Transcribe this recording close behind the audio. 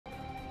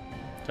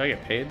Do I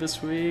get paid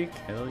this week?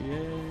 Hell yeah.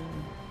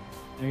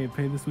 I get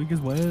paid this week as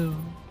well.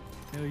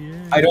 Hell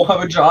yeah. I don't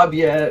have a job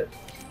yet.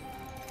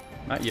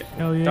 Not yet.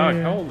 Hell yeah. Dog,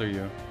 how old are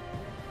you?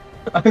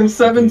 I'm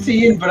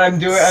 17, but I'm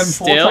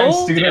full-time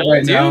student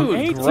right now. Dude,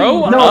 18,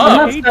 grow bro,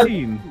 up. I'm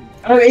 18.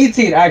 I'm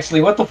 18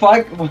 actually. What the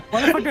fuck?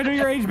 Why the fuck I know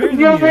your age better than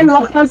No,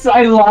 you?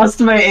 I lost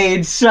my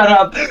age. Shut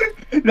up.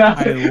 No,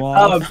 I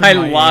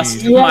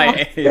lost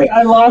my age.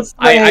 I lost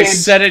my I age.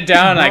 set it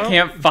down and I Bro.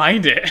 can't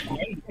find it.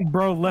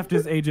 Bro left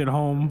his age at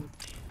home.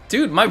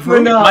 Dude, my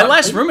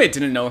last roommate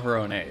didn't know her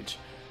own age.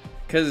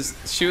 Cause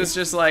she was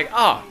just like,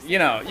 oh, you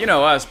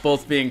know us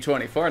both being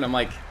 24, and I'm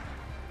like,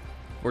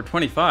 we're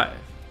 25.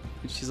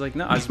 And she's like,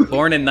 no, I was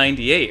born in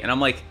 98. And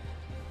I'm like,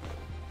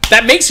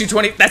 that makes you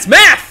 20. That's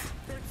math!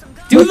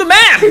 Do the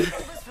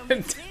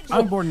math!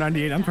 I'm born in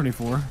 98. I'm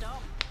 24.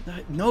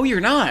 No, you're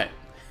not.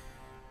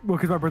 Well,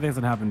 because my birthday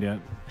hasn't happened yet.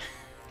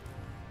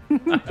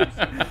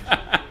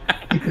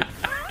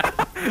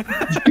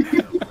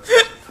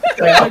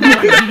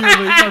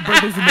 My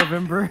birthday's in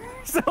November.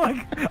 So,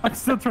 like, I'm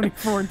still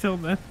 24 until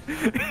then.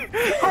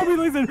 I'll be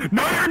like,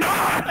 no, you're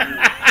not!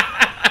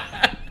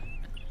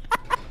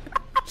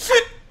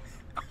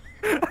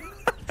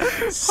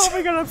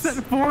 Homie got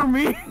upset for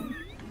me.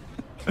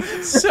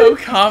 So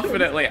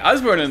confidently. I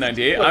was born in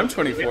 98. I'm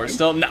 24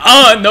 still.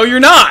 No, you're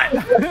not.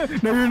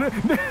 No, you're not.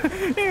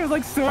 He was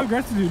like so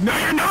aggressive, dude. No,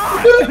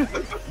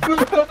 you're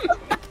not.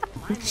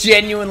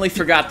 Genuinely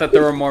forgot that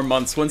there were more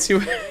months once you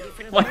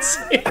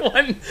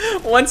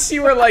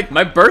were like,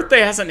 my birthday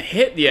hasn't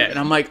hit yet, and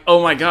I'm like,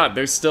 oh my god,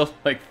 there's still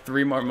like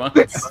 3 more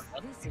months.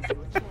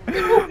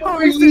 Oh,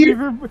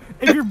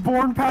 if you're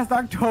born past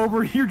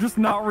October, you're just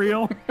not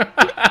real.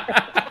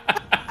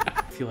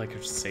 I feel like I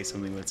should say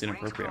something that's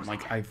inappropriate. I'm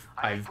like,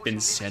 I've been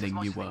setting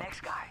you up.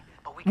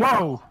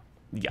 Whoa!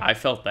 Yeah, I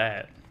felt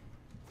that.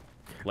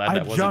 Glad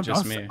that wasn't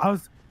just me. I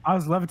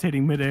was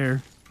levitating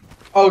midair.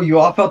 Oh, you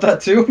all felt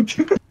that too?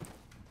 It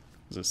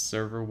was a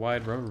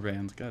server-wide rubber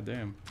band. God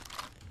damn.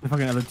 The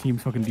fucking other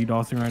team's fucking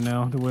DDoSing right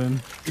now to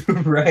win.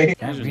 Right?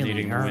 Imagine really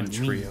needing to hurt win me.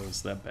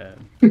 trios that bad.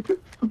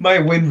 My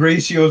win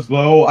ratio's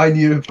low. I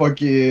need to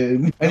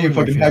fucking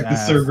hack the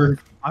server.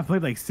 I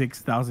played like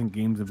 6,000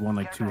 games. I've won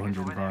like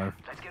 205.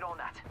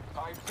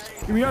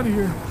 Get me out of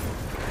here.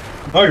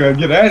 I gotta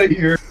get out of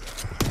here.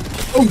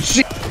 Oh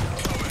shit!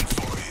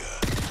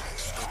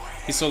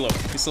 He's so low.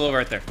 He's so low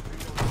right there.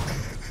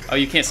 Oh,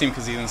 you can't see him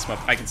because he's in the smoke.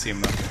 I can see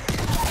him though.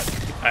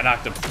 I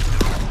knocked him.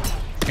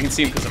 I can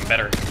see him because I'm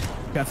better.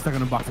 Got stuck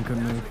in a box and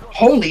couldn't move.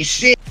 Holy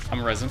shit!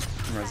 I'm resin.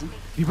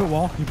 You put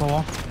wall. You put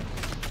wall.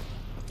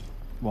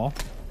 Wall.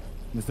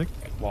 Mystic.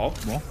 Wall.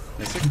 Wall.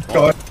 Mystic. Go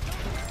Wall. on.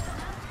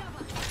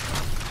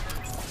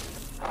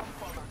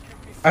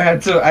 I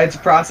had to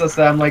process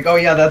that. I'm like, oh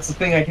yeah, that's the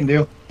thing I can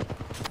do.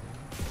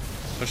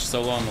 Push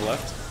solo on the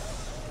left.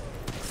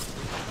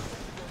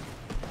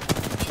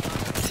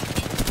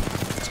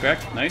 It's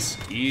cracked. Nice.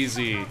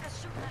 Easy. Look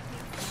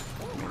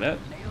at that.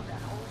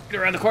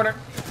 Get around the corner.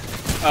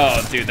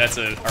 Oh, dude, that's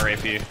a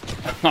RAP.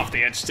 Off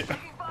the edge, too.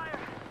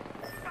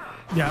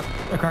 Yeah,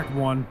 I cracked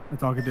one.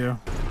 That's all I could do.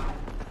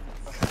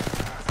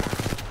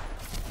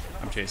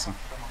 I'm chasing.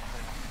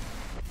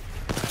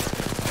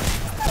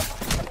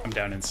 I'm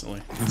down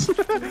instantly.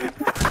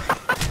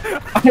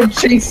 I'm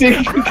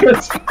chasing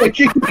because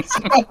fucking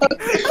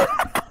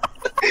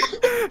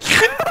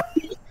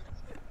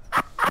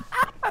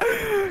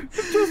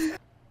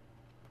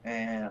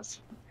ass.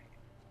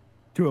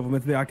 2 of them.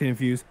 It's the Octane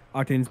infused.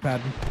 Octane's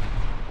padding.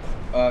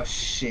 Oh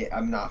shit,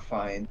 I'm not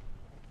fine.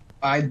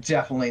 I'm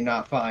definitely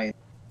not fine.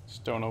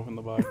 Just don't open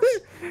the box.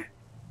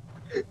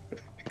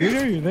 You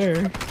know you're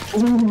there.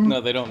 No,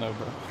 they don't know,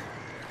 bro.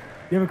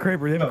 You have a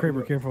Kraber. They have a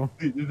Kraber. Careful.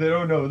 They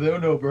don't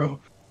know, bro.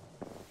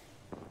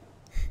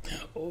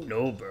 Oh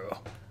no,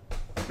 bro.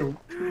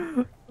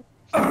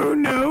 Oh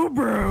no,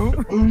 bro.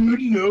 Oh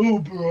no,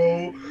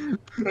 bro.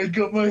 I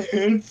got my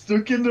hand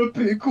stuck in the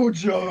pickle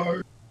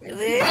jar.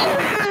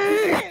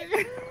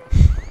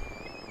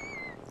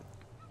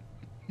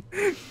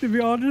 Did we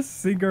all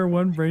just sink our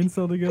one brain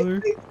cell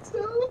together?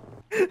 So?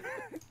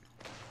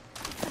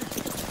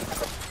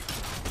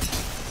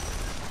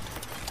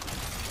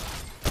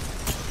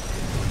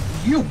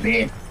 You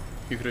bitch!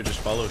 You could have just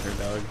followed her,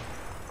 dog.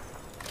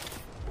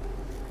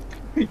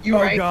 You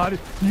Oh right? god.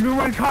 You know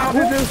when Kyle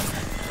did this?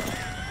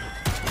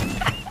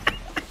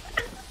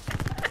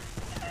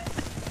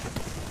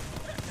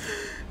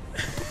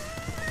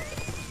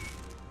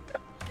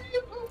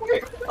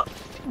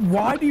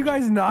 Why do you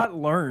guys not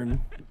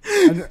learn?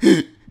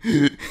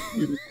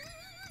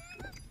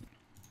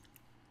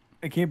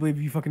 I can't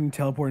believe you fucking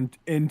teleport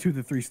into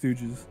the Three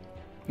Stooges.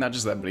 Not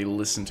just that, but he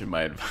listened to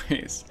my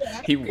advice.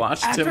 He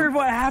watched After him.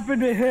 what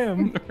happened to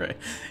him. Right.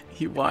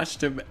 He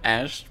watched him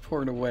ash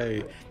poured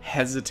away,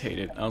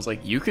 hesitated. I was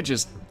like, you could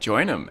just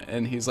join him.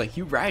 And he's like,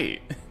 you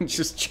right. And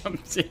just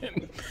jumped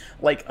in.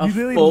 Like a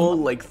full,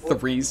 like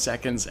 3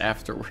 seconds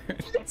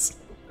afterwards.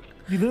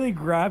 You literally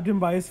grabbed him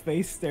by his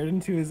face, stared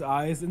into his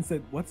eyes, and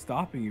said, "What's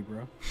stopping you,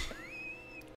 bro?"